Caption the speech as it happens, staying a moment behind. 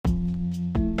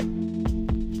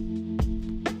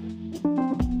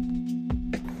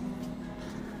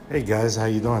Hey guys, how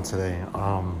you doing today?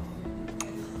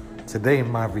 Today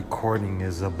my recording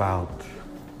is about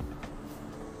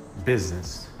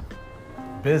business.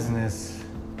 Business,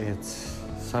 it's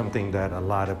something that a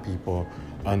lot of people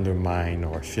undermine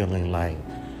or feeling like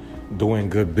doing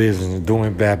good business,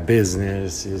 doing bad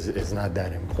business is not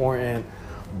that important.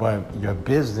 But your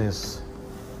business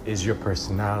is your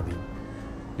personality,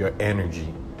 your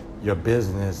energy. Your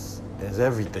business is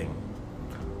everything.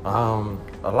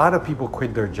 A lot of people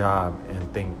quit their job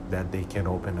and think that they can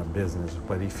open a business,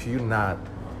 but if you're not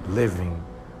living,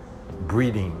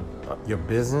 breathing your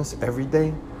business every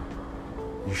day,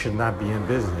 you should not be in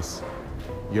business.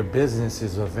 Your business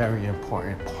is a very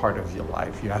important part of your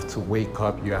life. You have to wake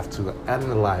up, you have to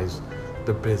analyze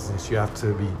the business, you have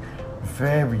to be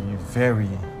very, very,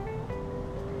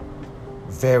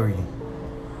 very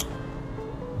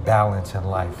balanced in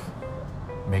life.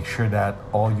 Make sure that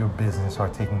all your business are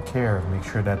taken care of. Make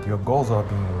sure that your goals are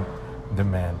being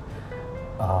demanded.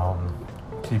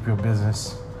 Keep your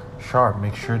business sharp.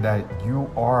 Make sure that you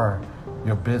are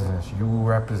your business. You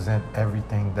represent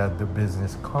everything that the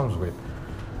business comes with.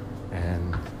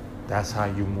 And that's how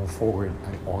you move forward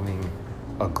in owning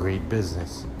a great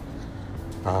business.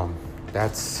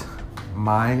 That's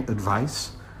my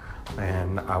advice.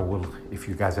 And if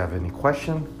you guys have any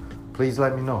question, please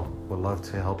let me know. We'd love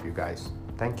to help you guys.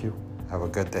 Thank you. Have a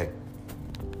good day.